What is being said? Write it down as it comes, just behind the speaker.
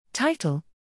Title: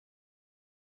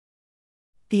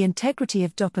 The integrity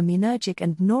of dopaminergic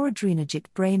and noradrenergic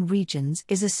brain regions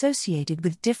is associated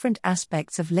with different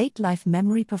aspects of late-life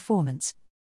memory performance.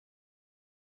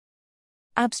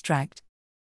 Abstract: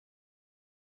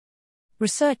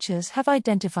 Researchers have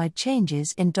identified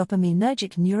changes in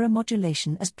dopaminergic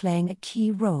neuromodulation as playing a key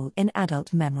role in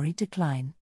adult memory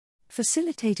decline.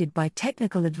 Facilitated by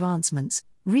technical advancements,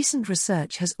 recent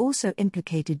research has also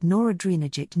implicated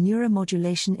noradrenergic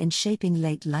neuromodulation in shaping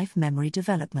late-life memory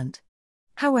development.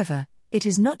 However, it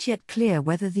is not yet clear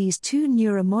whether these two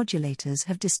neuromodulators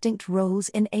have distinct roles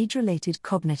in age-related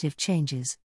cognitive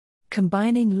changes.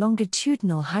 Combining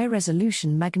longitudinal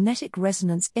high-resolution magnetic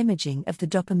resonance imaging of the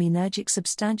dopaminergic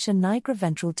substantia nigra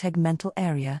ventral tegmental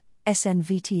area,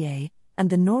 SNVTA, and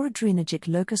the noradrenergic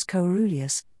locus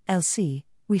coeruleus, LC,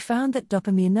 we found that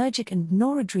dopaminergic and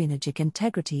noradrenergic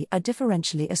integrity are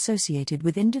differentially associated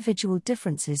with individual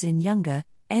differences in younger,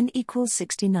 N equals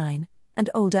 69, and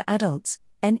older adults,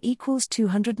 N equals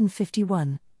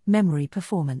 251, memory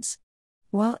performance.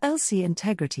 While LC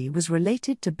integrity was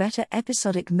related to better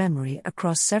episodic memory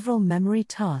across several memory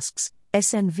tasks,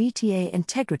 SNVTA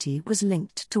integrity was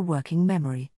linked to working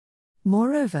memory.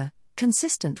 Moreover,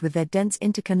 consistent with their dense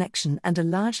interconnection and a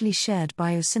largely shared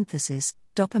biosynthesis,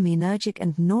 dopaminergic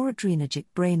and noradrenergic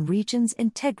brain regions'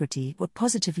 integrity were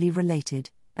positively related,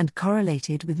 and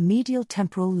correlated with medial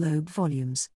temporal lobe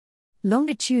volumes.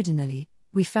 Longitudinally,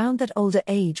 we found that older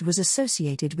age was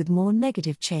associated with more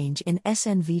negative change in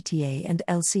SNVTA and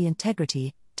LC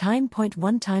integrity, time point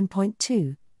 1 time point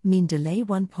 2, mean delay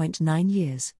 1.9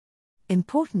 years.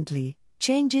 Importantly,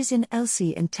 changes in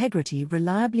LC integrity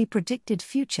reliably predicted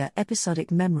future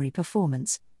episodic memory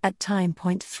performance, at time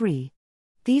point 3.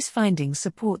 These findings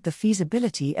support the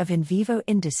feasibility of in vivo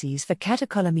indices for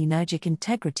catecholinergic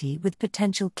integrity with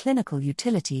potential clinical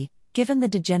utility, given the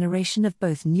degeneration of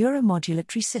both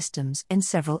neuromodulatory systems in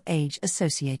several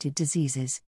age-associated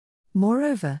diseases.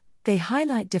 Moreover, they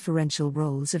highlight differential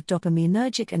roles of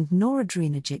dopaminergic and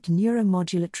noradrenergic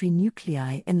neuromodulatory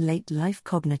nuclei in late-life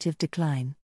cognitive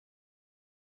decline.